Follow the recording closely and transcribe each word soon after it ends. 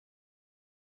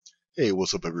Hey,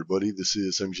 what's up, everybody? This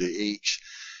is MJH,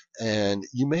 and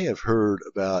you may have heard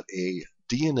about a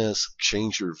DNS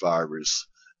Changer virus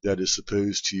that is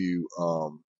supposed to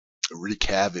wreak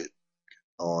havoc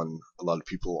on a lot of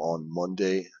people on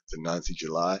Monday, the 9th of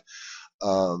July.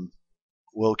 Um,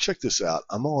 well, check this out.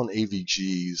 I'm on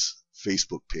AVG's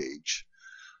Facebook page.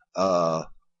 Uh,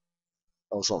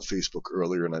 I was on Facebook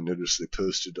earlier, and I noticed they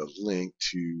posted a link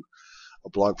to a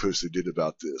blog post they did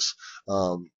about this.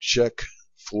 Check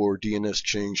for DNS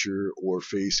changer or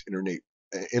face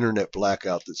internet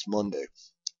blackout this Monday.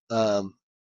 Um,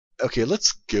 okay,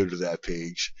 let's go to that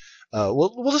page.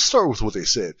 Well, let's start with what they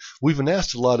said. We've been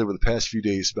asked a lot over the past few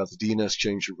days about the DNS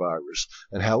changer virus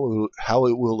and how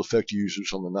it will affect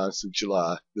users on the 9th of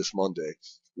July, this Monday,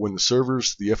 when the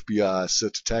servers the FBI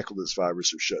set to tackle this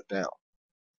virus are shut down.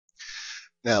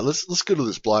 Now, let's go to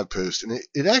this blog post, and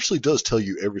it actually does tell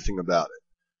you everything about it.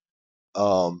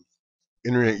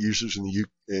 Internet users in the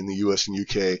U.S. and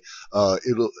U.K.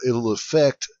 It'll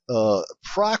affect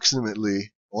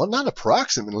approximately, well, not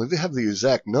approximately, they have the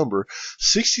exact number,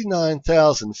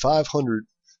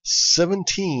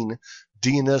 69,517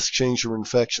 DNS changer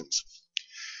infections.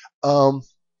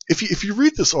 If you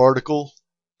read this article,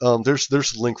 there's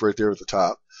a link right there at the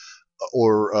top,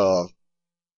 or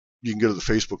you can go to the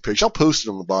Facebook page. I'll post it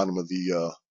on the bottom of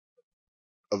the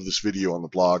of this video on the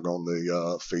blog, on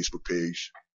the Facebook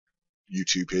page,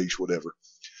 YouTube page, whatever.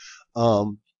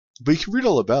 But you can read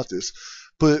all about this.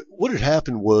 But what had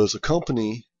happened was a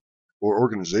company or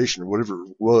organization or whatever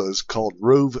it was called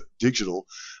Rove Digital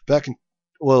back in,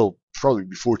 well, probably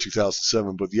before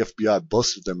 2007, but the FBI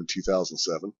busted them in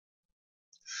 2007.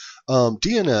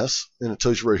 DNS, and it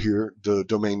tells you right here, the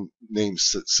domain name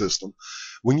system.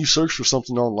 When you search for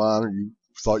something online or you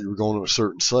thought you were going to a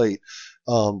certain site,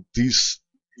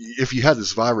 if you had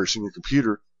this virus in your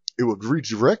computer, it would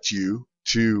redirect you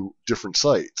to different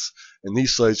sites. And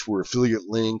these sites were affiliate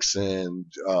links and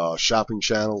shopping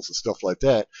channels and stuff like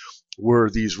that, where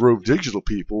these Rove Digital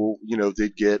people,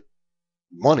 they'd get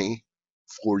money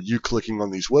for you clicking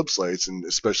on these websites, and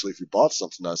especially if you bought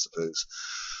something, I suppose.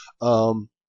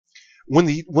 When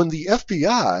the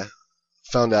FBI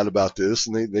found out about this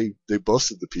and they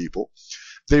busted the people,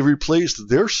 they replaced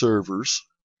their servers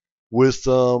with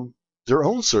their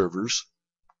own servers,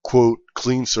 quote,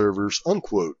 clean servers,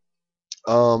 unquote.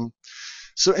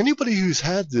 So anybody who's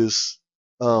had this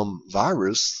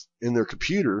virus in their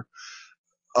computer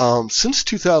since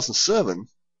 2007,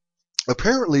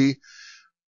 apparently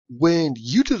when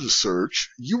you did a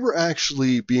search, you were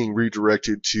actually being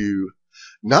redirected to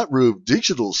not Rove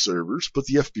Digital servers, but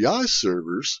the FBI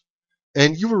servers,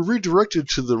 and you were redirected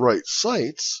to the right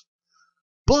sites,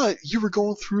 but you were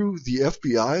going through the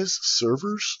FBI's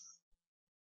servers?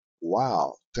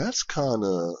 Wow, that's kind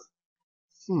of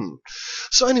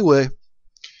So anyway,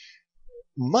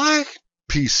 my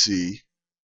PC,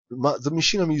 the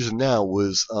machine I'm using now,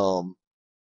 was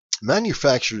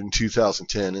manufactured in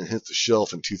 2010 and hit the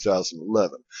shelf in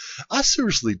 2011. I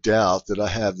seriously doubt that I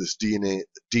have this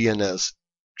DNS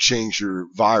changer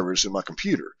virus in my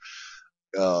computer.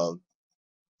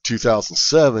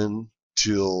 2007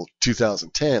 till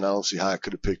 2010, I don't see how I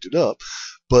could have picked it up.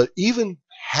 But even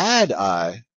had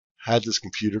I had this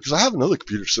computer, because I have another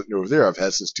computer sitting over there I've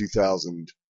had since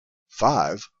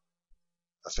 2005,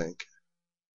 I think.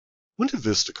 When did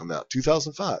Vista come out?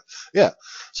 2005. Yeah.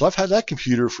 So I've had that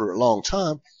computer for a long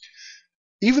time.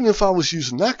 Even if I was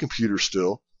using that computer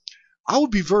still, I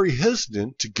would be very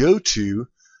hesitant to go to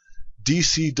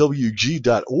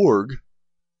dcwg.org,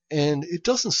 and it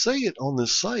doesn't say it on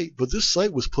this site, but this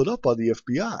site was put up by the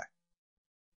FBI.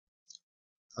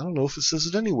 I don't know if it says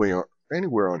it anywhere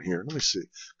on here. Let me see.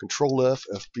 Control F,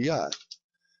 FBI.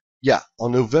 Yeah,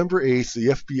 on November 8th, the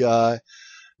FBI,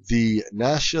 the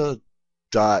nasha.oig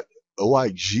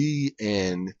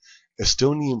and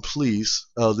Estonian police,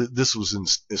 this was in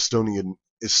Estonia,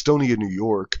 New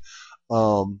York,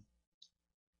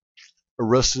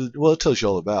 arrested, well, it tells you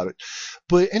all about it.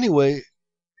 But anyway,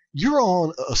 you're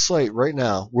on a site right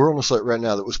now, we're on a site right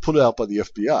now that was put out by the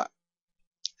FBI.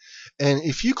 And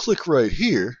if you click right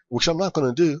here, which I'm not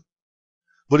going to do,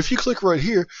 but if you click right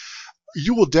here,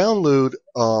 you will download,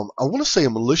 I want to say a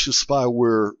malicious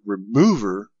spyware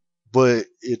remover, but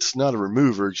it's not a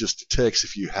remover, it just detects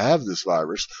if you have this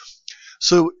virus.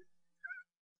 So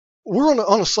we're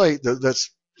on a site that's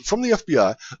from the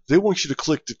FBI. They want you to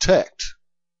click detect.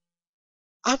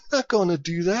 I'm not going to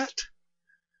do that.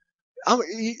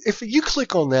 If you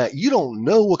click on that, you don't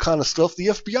know what kind of stuff the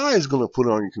FBI is going to put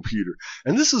on your computer.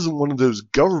 And this isn't one of those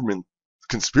government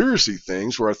conspiracy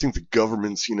things where I think the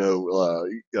government's, I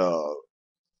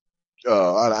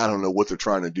don't know what they're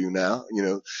trying to do now,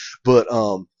 but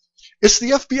It's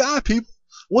the FBI people.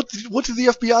 What do the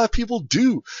FBI people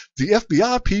do? The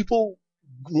FBI people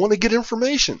want to get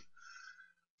information.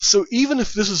 So even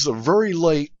if this is a very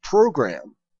late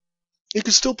program, it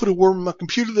could still put a worm in my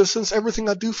computer that sends everything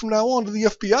I do from now on to the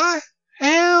FBI?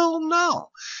 Hell no.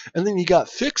 And then you got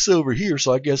fix over here.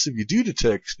 So I guess if you do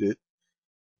detect it,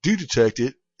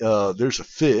 there's a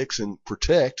fix and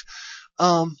protect.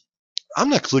 I'm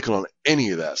not clicking on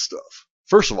any of that stuff.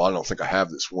 First of all, I don't think I have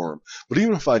this worm. But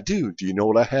even if I do you know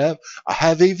what I have? I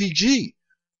have AVG.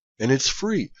 And it's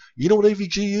free. You know what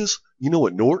AVG is? You know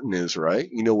what Norton is, right?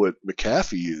 You know what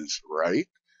McAfee is, right?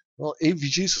 Well,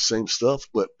 AVG is the same stuff,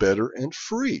 but better and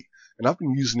free. And I've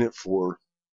been using it for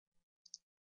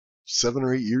 7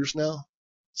 or 8 years now.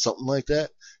 Something like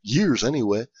that. Years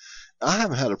anyway. I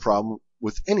haven't had a problem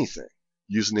with anything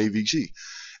using AVG.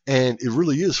 And it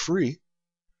really is free.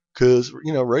 Because,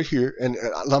 right here, and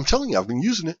I'm telling you, I've been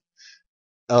using it.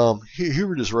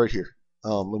 Here it is right here.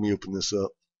 Let me open this up.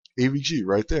 AVG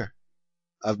right there.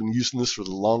 I've been using this for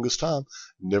the longest time.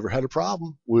 Never had a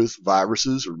problem with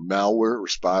viruses or malware or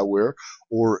spyware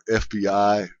or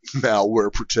FBI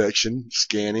malware protection,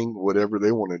 scanning, whatever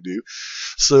they want to do.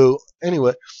 So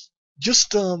anyway,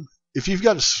 just if you've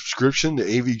got a subscription to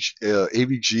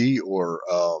AVG or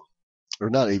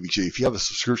not AVG, if you have a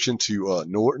subscription to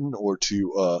Norton or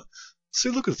to see,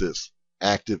 look at this: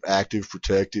 active,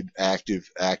 protected, active.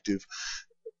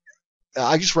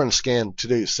 I just ran a scan.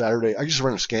 Today is Saturday. I just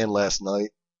ran a scan last night.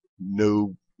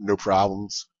 No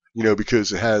problems.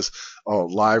 Because it has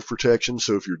live protection.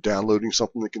 So if you're downloading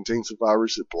something that contains a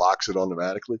virus, it blocks it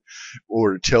automatically,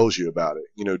 or it tells you about it.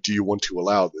 Do you want to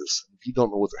allow this? If you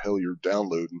don't know what the hell you're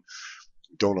downloading,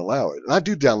 don't allow it. And I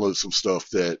do download some stuff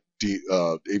that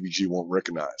AVG won't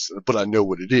recognize, but I know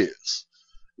what it is.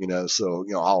 So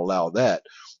I'll allow that.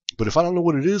 But if I don't know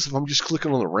what it is, if I'm just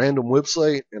clicking on a random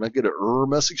website and I get an error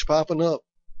message popping up,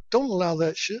 don't allow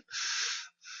that shit.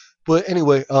 But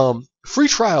anyway, free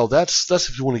trial, that's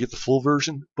if you want to get the full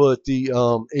version. But the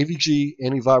AVG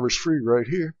antivirus free right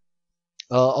here,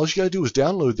 all you got to do is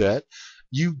download that.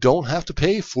 You don't have to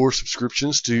pay for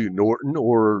subscriptions to Norton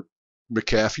or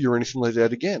McAfee or anything like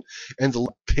that again. And the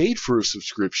paid for a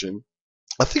subscription,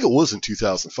 I think it was in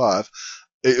 2005.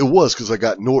 It was because I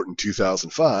got Norton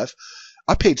 2005.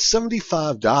 I paid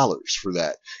 $75 for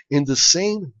that in the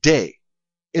same day,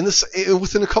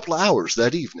 within a couple of hours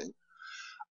that evening.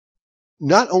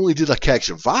 Not only did I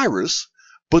catch a virus,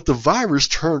 but the virus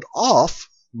turned off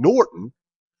Norton,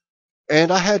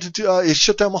 and I had to do it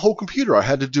shut down my whole computer. I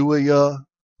had to do a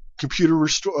computer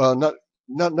restore, not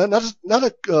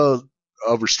a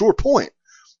restore point.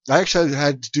 I actually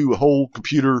had to do a whole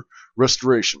computer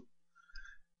restoration,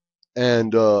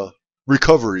 and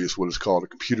recovery is what it's called, a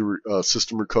computer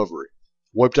system recovery.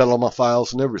 Wiped out all my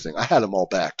files and everything. I had them all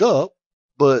backed up,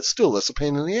 but still, that's a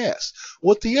pain in the ass.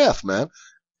 What the F, man?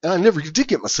 And I never did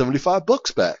get my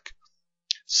 $75 back.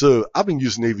 So I've been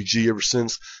using AVG ever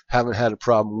since, haven't had a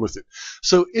problem with it.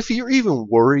 So if you're even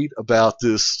worried about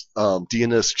this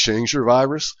DNS Changer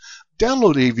virus,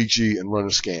 download AVG and run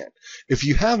a scan. If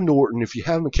you have Norton, if you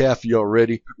have McAfee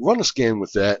already, run a scan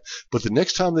with that. But the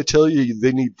next time they tell you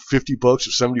they need $50 or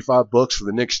 $75 for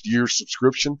the next year's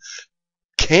subscription,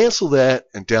 cancel that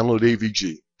and download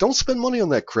AVG. Don't spend money on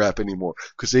that crap anymore,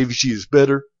 because AVG is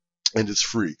better and it's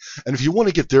free. And if you want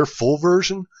to get their full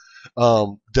version,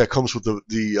 that comes with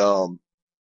the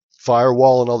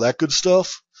firewall and all that good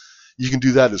stuff, you can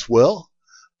do that as well.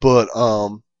 But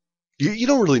you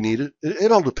don't really need it.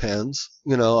 It all depends.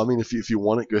 If you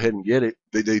want it, go ahead and get it.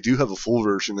 They do have a full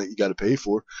version that you got to pay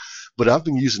for. But I've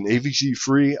been using AVG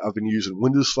free. I've been using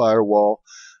Windows Firewall,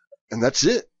 and that's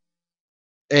it.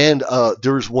 And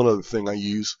there is one other thing I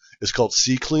use. It's called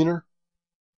CCleaner,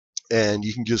 and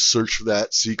you can just search for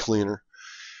that, CCleaner.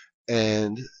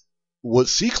 And what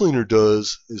CCleaner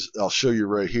does is, I'll show you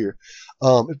right here.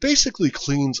 It basically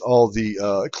cleans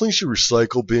it cleans your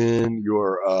recycle bin,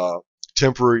 your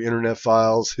temporary internet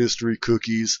files, history,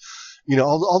 cookies,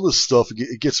 all this stuff.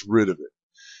 It gets rid of it.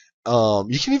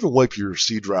 You can even wipe your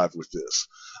C drive with this.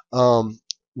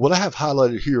 What I have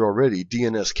highlighted here already,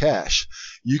 DNS cache,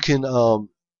 you can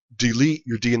delete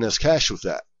your DNS cache with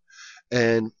that.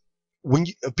 And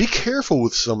be careful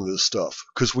with some of this stuff,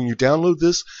 because when you download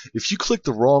this, if you click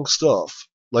the wrong stuff,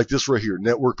 like this right here,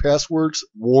 network passwords,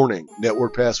 warning,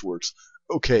 network passwords.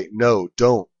 Okay, no,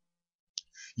 don't.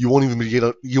 You won't even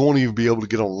be able to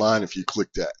get online if you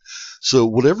click that. So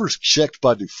whatever's checked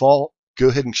by default, go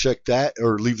ahead and check that,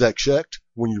 or leave that checked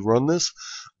when you run this.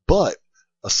 But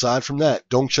aside from that,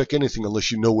 don't check anything unless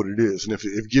you know what it is. And if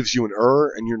it gives you an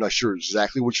error and you're not sure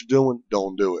exactly what you're doing,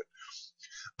 don't do it.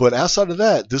 But outside of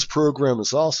that, this program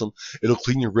is awesome. It'll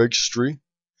clean your registry.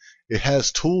 It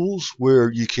has tools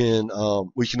where you can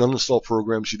uninstall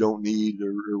programs you don't need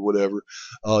or whatever.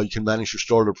 You can manage your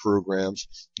starter programs.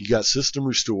 You got System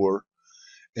Restore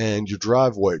and your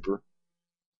Drive Wiper.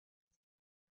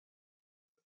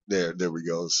 There we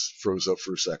go. It froze up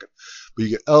for a second. But you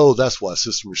get, oh, that's why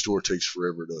System Restore takes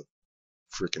forever to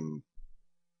frickin'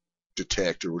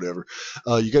 detect or whatever.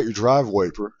 You got your Drive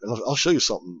Wiper, and I'll show you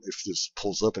something if this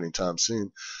pulls up anytime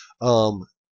soon.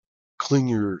 Clean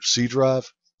your C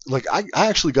drive. Like I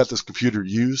actually got this computer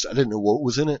used. I didn't know what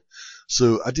was in it,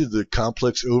 so I did the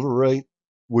complex overwrite,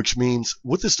 which means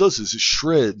what this does is it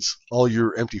shreds all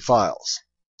your empty files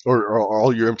or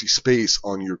all your empty space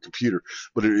on your computer,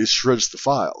 but it shreds the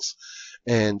files,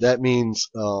 and that means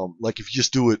like if you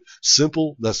just do it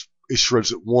simple, it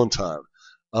shreds it one time.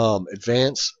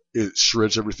 Advanced, it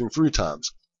shreds everything 3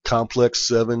 times. Complex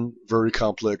 7, very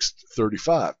complex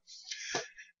 35.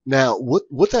 Now,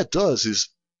 what that does is,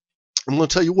 I'm going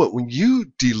to tell you what, when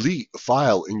you delete a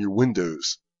file in your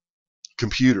Windows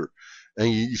computer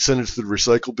and you send it to the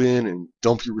recycle bin and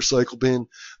dump your recycle bin,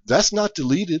 that's not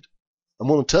deleted. I'm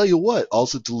going to tell you what, all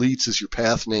it deletes is your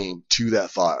path name to that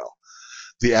file.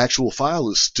 The actual file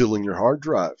is still in your hard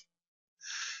drive.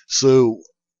 So,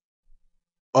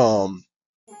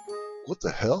 what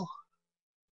the hell?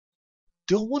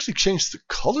 Do I want to change the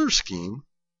color scheme?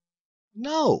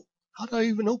 No. How did I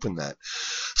even open that?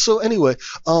 So anyway,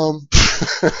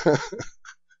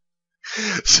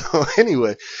 so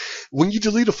anyway, when you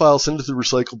delete a file, send it to the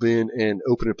recycle bin and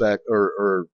open it back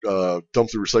or dump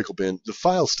the recycle bin, the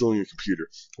file's still in your computer.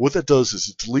 What that does is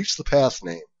it deletes the path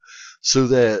name so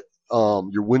that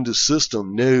your Windows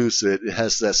system knows that it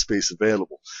has that space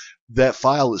available. That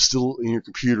file is still in your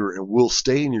computer and will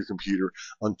stay in your computer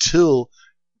until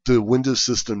the Windows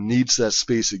system needs that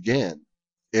space again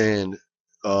and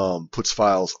puts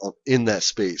files in that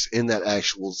space, in that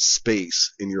actual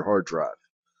space in your hard drive.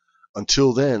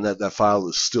 Until then, that file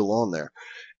is still on there.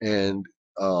 And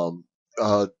Puriform,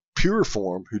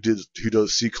 who does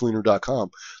ccleaner.com,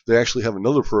 they actually have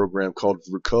another program called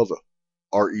Recuva,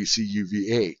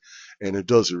 RECUVA, and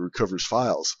it recovers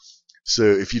files. So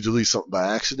if you delete something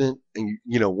by accident, and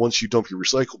once you dump your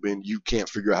recycle bin, you can't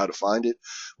figure out how to find it,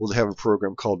 well, they have a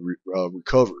program called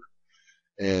Recover,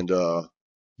 and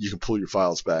you can pull your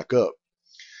files back up.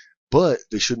 But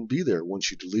they shouldn't be there once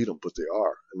you delete them, but they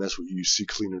are, and that's what you use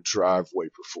CCleaner Drive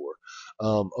Wiper for.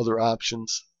 Other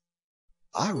options,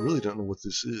 I really don't know what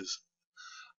this is.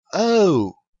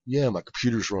 Oh, yeah, my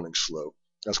computer's running slow.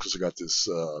 That's because I got this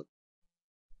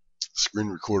screen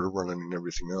recorder running and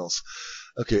everything else.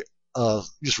 Okay,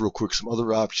 just real quick, some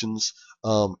other options.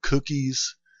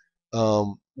 Cookies,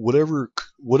 whatever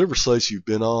sites you've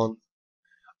been on.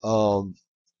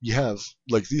 You have,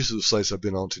 like, these are the sites I've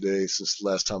been on today since the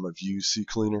last time I've used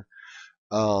CCleaner.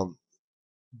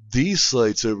 These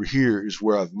sites over here is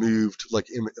where I've moved, like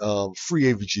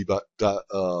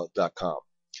freeavg.com.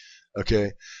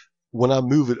 Okay, when I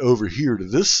move it over here to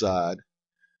this side,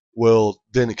 well,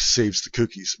 then it saves the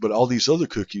cookies. But all these other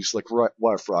cookies, like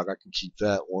Wirefrog, I can keep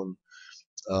that one.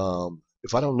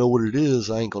 If I don't know what it is,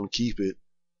 I ain't gonna keep it.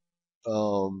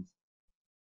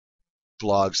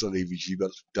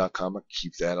 Blogs.avg.com, I can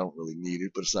keep that. I don't really need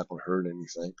it, but it's not going to hurt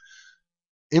anything.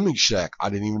 Image Shack, I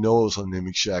didn't even know I was on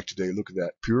Image Shack today. Look at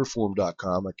that.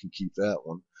 Pureform.com, I can keep that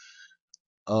one.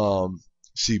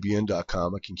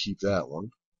 CBN.com, I can keep that one.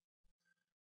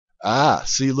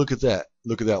 See, look at that.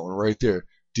 Look at that one right there.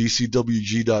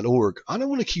 DCWG.org. I don't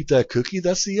want to keep that cookie.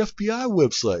 That's the FBI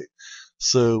website.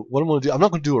 So what I'm going to do, I'm not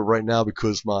going to do it right now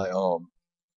because my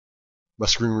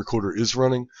screen recorder is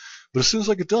running. But as soon as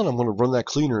I get done, I'm going to run that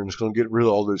cleaner and it's going to get rid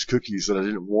of all those cookies that I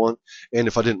didn't want. And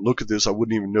if I didn't look at this, I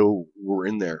wouldn't even know were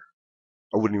in there.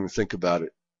 I wouldn't even think about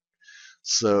it.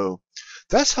 So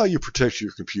that's how you protect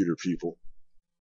your computer, people.